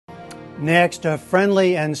Next, a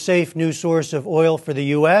friendly and safe new source of oil for the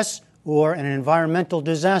U.S. or an environmental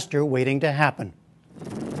disaster waiting to happen.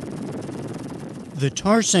 The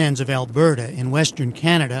tar sands of Alberta in Western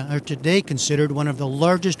Canada are today considered one of the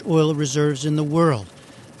largest oil reserves in the world,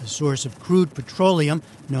 a source of crude petroleum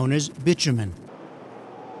known as bitumen.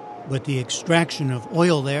 But the extraction of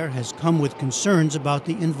oil there has come with concerns about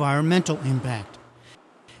the environmental impact.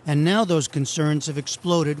 And now those concerns have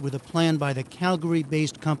exploded with a plan by the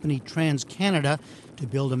Calgary-based company TransCanada to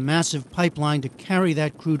build a massive pipeline to carry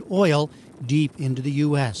that crude oil deep into the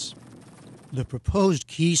U.S. The proposed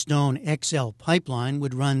Keystone XL pipeline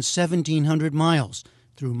would run 1,700 miles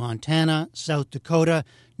through Montana, South Dakota,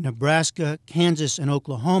 Nebraska, Kansas, and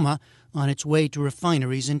Oklahoma on its way to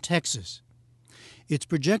refineries in Texas. It's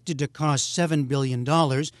projected to cost $7 billion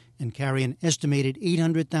and carry an estimated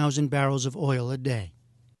 800,000 barrels of oil a day.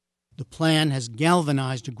 The plan has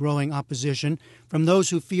galvanized a growing opposition from those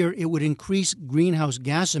who fear it would increase greenhouse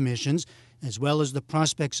gas emissions, as well as the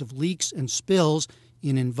prospects of leaks and spills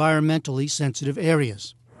in environmentally sensitive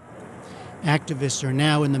areas. Activists are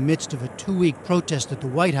now in the midst of a 2-week protest at the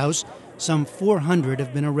White House. Some 400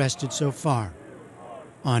 have been arrested so far.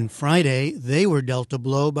 On Friday, they were dealt a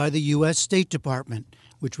blow by the U.S. State Department,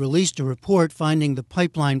 which released a report finding the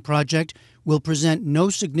pipeline project will present no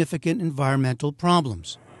significant environmental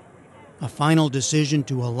problems. A final decision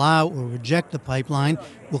to allow or reject the pipeline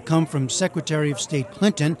will come from Secretary of State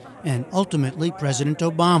Clinton and ultimately President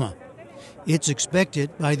Obama. It's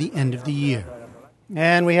expected by the end of the year.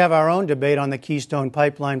 And we have our own debate on the Keystone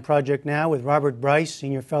Pipeline project now with Robert Bryce,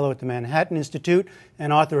 Senior Fellow at the Manhattan Institute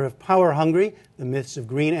and author of Power Hungry, The Myths of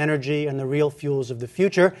Green Energy and the Real Fuels of the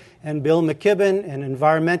Future, and Bill McKibben, an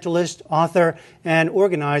environmentalist, author, and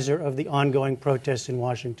organizer of the ongoing protests in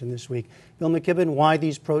Washington this week. Bill McKibben, why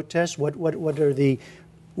these protests? What's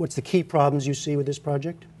the key problems you see with this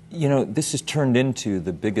project? You know, this has turned into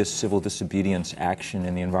the biggest civil disobedience action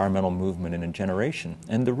in the environmental movement in a generation.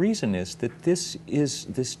 And the reason is that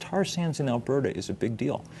this tar sands in Alberta is a big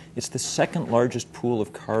deal. It's the second largest pool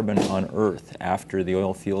of carbon on Earth after the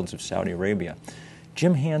oil fields of Saudi Arabia.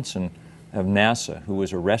 Jim Hansen of NASA, who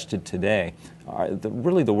was arrested today,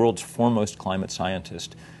 really the world's foremost climate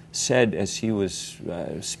scientist, said, as he was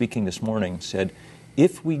speaking this morning, said,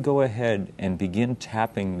 if we go ahead and begin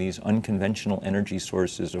tapping these unconventional energy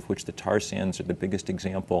sources, of which the tar sands are the biggest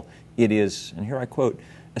example, it is, and here I quote,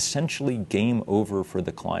 essentially game over for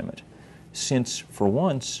the climate. Since, for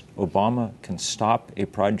once, Obama can stop a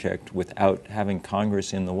project without having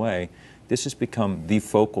Congress in the way, this has become the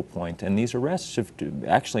focal point. And these arrests have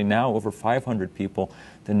actually now over 500 people.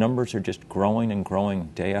 The numbers are just growing and growing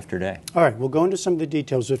day after day. All right, we'll go into some of the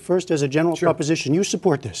details. But first, as a general proposition, you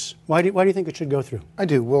support this. Why do you think it should go through? I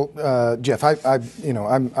do. Well, Jeff, I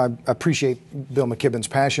appreciate Bill McKibben's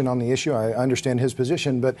passion on the issue. I understand his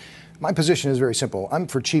position, but my position is very simple. I'm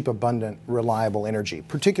for cheap, abundant, reliable energy,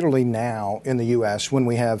 particularly now in the U.S. when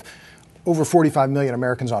we have over 45 million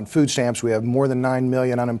Americans on food stamps. We have more than 9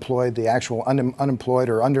 million unemployed. The actual unemployed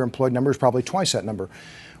or underemployed number is probably twice that number.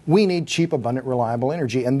 We need cheap, abundant, reliable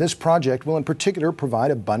energy, and this project will in particular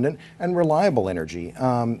provide abundant and reliable energy.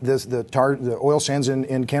 The oil sands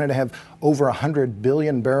in Canada have over 100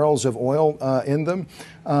 billion barrels of oil in them,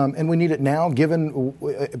 and we need it now, given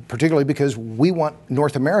particularly because we want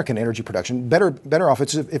North American energy production. Better off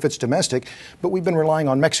if it's domestic, but we've been relying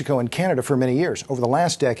on Mexico and Canada for many years. Over the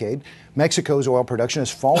last decade, Mexico's oil production has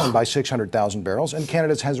fallen by 600,000 barrels, and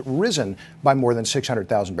Canada's has risen by more than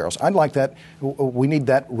 600,000 barrels. I'd like that. We need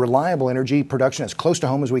that reliable energy production as close to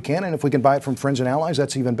home as we can, and if we can buy it from friends and allies,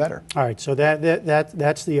 that's even better. All right, so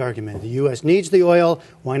that's the argument. The U.S. needs the oil.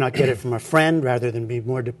 Why not get it from a friend rather than be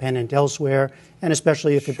more dependent elsewhere, and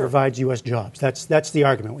especially if it provides U.S. jobs? That's the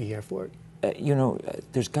argument we hear for it.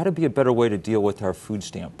 There's got to be a better way to deal with our food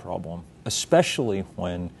stamp problem, especially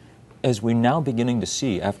when, as we're now beginning to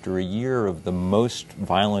see after a year of the most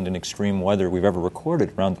violent and extreme weather we've ever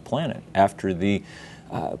recorded around the planet, after the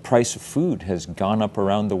price of food has gone up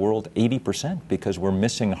around the world 80% because we're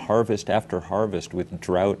missing harvest after harvest with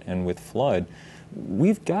drought and with flood,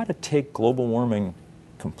 we've got to take global warming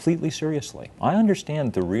completely seriously. I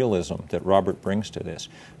understand the realism that Robert brings to this,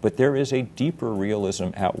 but there is a deeper realism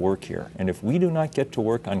at work here. And if we do not get to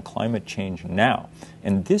work on climate change now,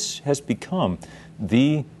 and this has become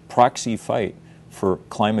the proxy fight for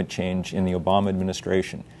climate change in the Obama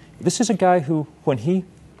administration. This is a guy who, the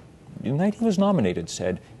night he was nominated,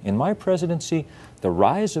 said, in my presidency, the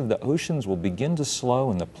rise of the oceans will begin to slow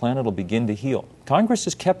and the planet will begin to heal. Congress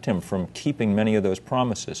has kept him from keeping many of those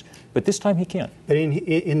promises, but this time he can't. But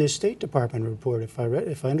in the State Department report, if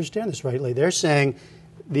I understand this rightly, they're saying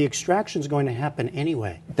the extraction is going to happen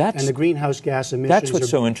anyway. And the greenhouse gas emissions. That's what's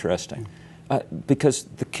so interesting. Because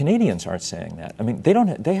the Canadians aren't saying that. I mean,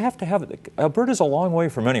 they have to have it. Alberta's a long way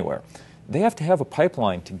from anywhere. They have to have a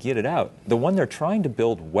pipeline to get it out. The one they're trying to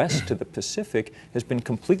build west to the Pacific has been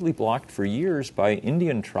completely blocked for years by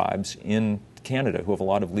Indian tribes in Canada who have a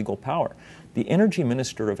lot of legal power. The energy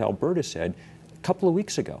minister of Alberta said a couple of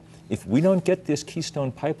weeks ago, if we don't get this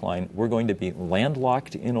Keystone pipeline, we're going to be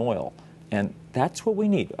landlocked in oil. And that's what we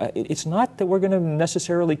need. It's not that we're going to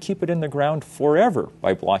necessarily keep it in the ground forever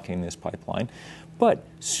by blocking this pipeline, but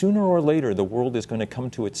sooner or later the world is going to come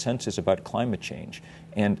to its senses about climate change.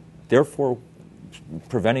 And therefore,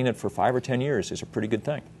 preventing it for 5 or 10 years is a pretty good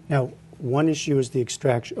thing. Now, one issue is the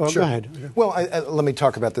extraction. Oh, sure. Go ahead. Well, let me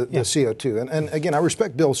talk about the CO2. And again, I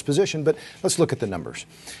respect Bill's position, but let's look at the numbers.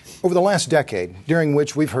 Over the last decade, during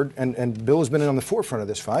which we've heard, and Bill has been on the forefront of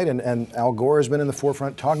this fight, and Al Gore has been in the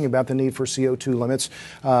forefront talking about the need for CO2 limits,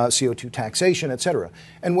 CO2 taxation, et cetera.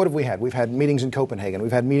 And what have we had? We've had meetings in Copenhagen.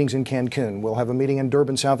 We've had meetings in Cancun. We'll have a meeting in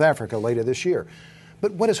Durban, South Africa later this year.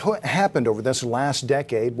 But what has happened over this last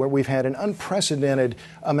decade, where we've had an unprecedented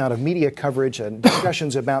amount of media coverage and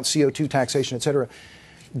discussions about CO2 taxation, et cetera,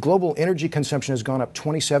 global energy consumption has gone up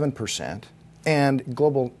 27%. And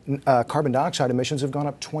global carbon dioxide emissions have gone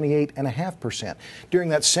up 28.5%. During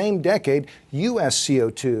that same decade, U.S.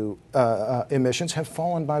 CO2 emissions have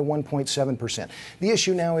fallen by 1.7%. The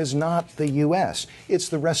issue now is not the U.S., it's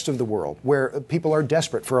the rest of the world, where people are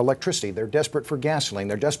desperate for electricity, they're desperate for gasoline,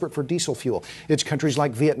 they're desperate for diesel fuel. It's countries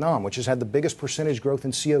like Vietnam, which has had the biggest percentage growth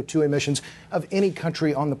in CO2 emissions of any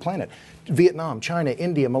country on the planet. Vietnam, China,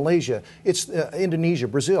 India, Malaysia, it's Indonesia,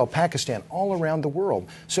 Brazil, Pakistan, all around the world.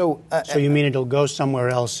 So you mean it'll go somewhere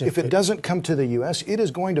else? If it doesn't come to the U.S., it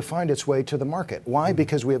is going to find its way to the market. Why?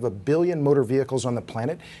 Because we have 1 billion motor vehicles on the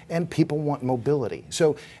planet, and people want mobility.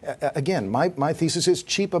 So again, my thesis is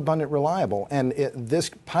cheap, abundant, reliable, and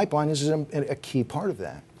this pipeline is a key part of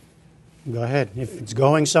that. Go ahead. If it's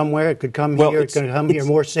going somewhere, it could come here. It could come here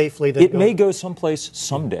more safely than it may go someplace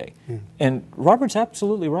someday. Yeah. And Robert's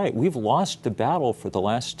absolutely right. We've lost the battle for the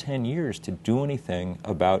last 10 years to do anything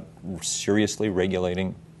about seriously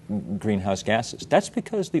regulating greenhouse gases. That's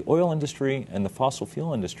because the oil industry and the fossil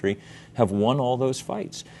fuel industry have won all those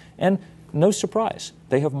fights. And no surprise,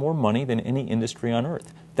 they have more money than any industry on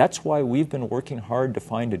earth. That's why we've been working hard to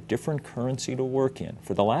find a different currency to work in.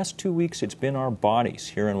 For the last 2 weeks, it's been our bodies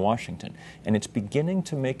here in Washington, and it's beginning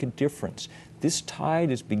to make a difference. This tide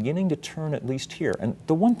is beginning to turn, at least here. And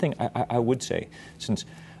the one thing I would say, since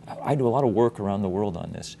I do a lot of work around the world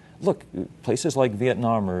on this, look, places like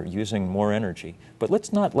Vietnam are using more energy, but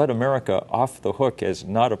let's not let America off the hook as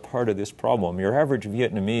not a part of this problem. Your average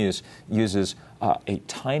Vietnamese uses a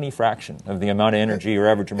tiny fraction of the amount of energy your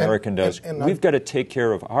average American does. We've got to take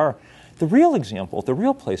care of the real example, the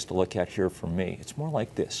real place to look at here for me, it's more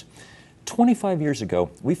like this. 25 years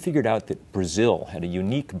ago, we figured out that Brazil had a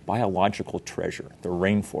unique biological treasure, the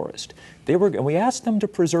rainforest. And we asked them to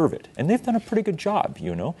preserve it, and they've done a pretty good job,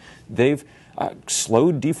 you know. They've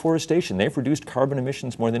slowed deforestation. They've reduced carbon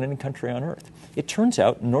emissions more than any country on Earth. It turns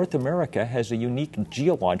out North America has a unique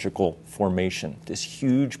geological formation, this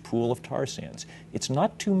huge pool of tar sands. It's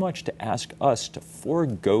not too much to ask us to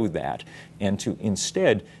forego that and to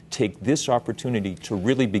instead take this opportunity to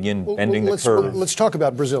really begin bending the curve. Let's talk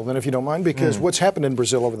about Brazil then, if you don't mind, because what's happened in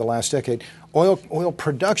Brazil over the last decade, oil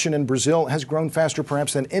production in Brazil has grown faster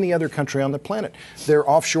perhaps than any other country on the planet. Their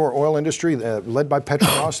offshore oil industry, led by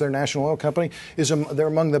Petrobras, their national oil company, they're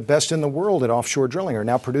among the best in the world at offshore drilling, are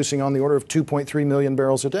now producing on the order of 2.3 million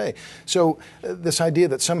barrels a day. So this idea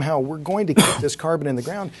that somehow we're going to keep this carbon in the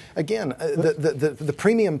ground, again, the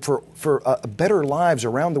premium for better lives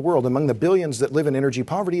around the world among the billions that live in energy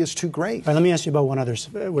poverty is too great. Right, let me ask you about one other.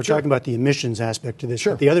 We're talking about the emissions aspect to this.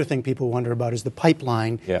 Sure. But the other thing people wonder about is the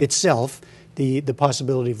pipeline itself, the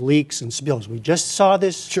possibility of leaks and spills. We just saw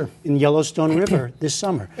this in Yellowstone River this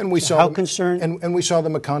summer. And we saw the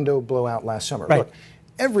Macondo blowout last summer. Right. Look,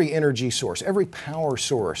 every energy source, every power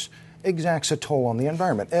source exacts a toll on the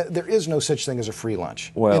environment. There is no such thing as a free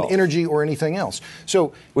lunch in energy or anything else.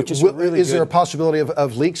 So is there a possibility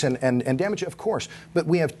of leaks and damage? Of course. But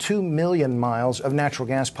we have 2 million miles of natural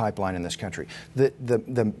gas pipeline in this country.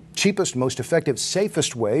 The cheapest, most effective,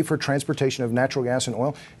 safest way for transportation of natural gas and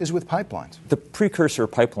oil is with pipelines. The precursor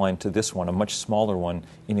pipeline to this one, a much smaller one,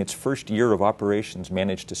 in its first year of operations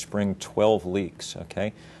managed to spring 12 leaks.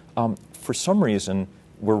 Okay, for some reason,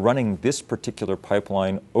 we're running this particular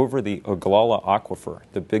pipeline over the Oglala Aquifer,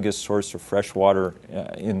 the biggest source of fresh water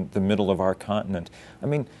in the middle of our continent. I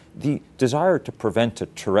mean, the desire to prevent a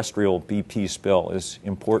terrestrial BP spill is an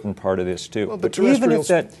important part of this too. Well, but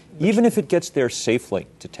even if it gets there safely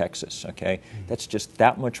to Texas, okay, that's just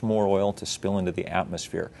that much more oil to spill into the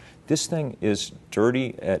atmosphere. This thing is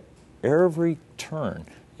dirty at every turn,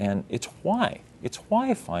 and it's why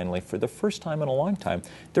finally, for the first time in a long time,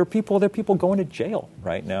 there are people going to jail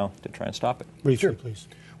right now to try and stop it. Briefly, please.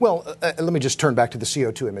 Well, let me just turn back to the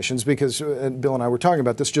CO2 emissions, because Bill and I were talking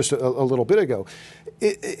about this just a little bit ago.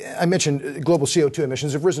 I mentioned global CO2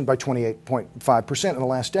 emissions have risen by 28.5% in the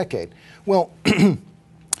last decade. Well,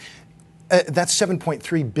 that's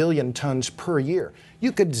 7.3 billion tons per year.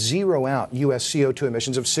 You could zero out U.S. CO2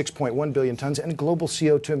 emissions of 6.1 billion tons, and global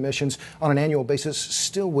CO2 emissions on an annual basis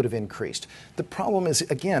still would have increased. The problem is,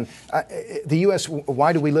 again, the U.S.,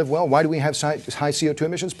 why do we live well? Why do we have high CO2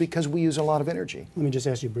 emissions? Because we use a lot of energy. Let me just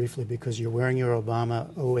ask you briefly, because you're wearing your Obama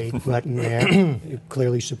 08 button there. You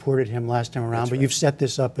clearly supported him last time around, but you've set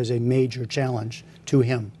this up as a major challenge to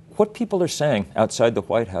him. What people are saying outside the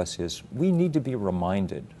White House is we need to be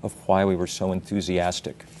reminded of why we were so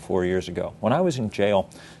enthusiastic 4 years ago. When I was in jail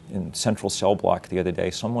in Central Cell Block the other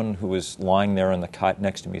day, someone who was lying there on the cot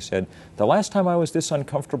next to me said, "The last time I was this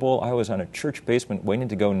uncomfortable, I was on a church basement waiting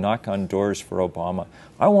to go knock on doors for Obama."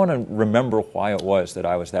 I want to remember why it was that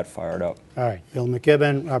I was that fired up. All right. Bill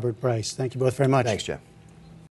McKibben, Robert Bryce, thank you both very much. Thanks, Jeff.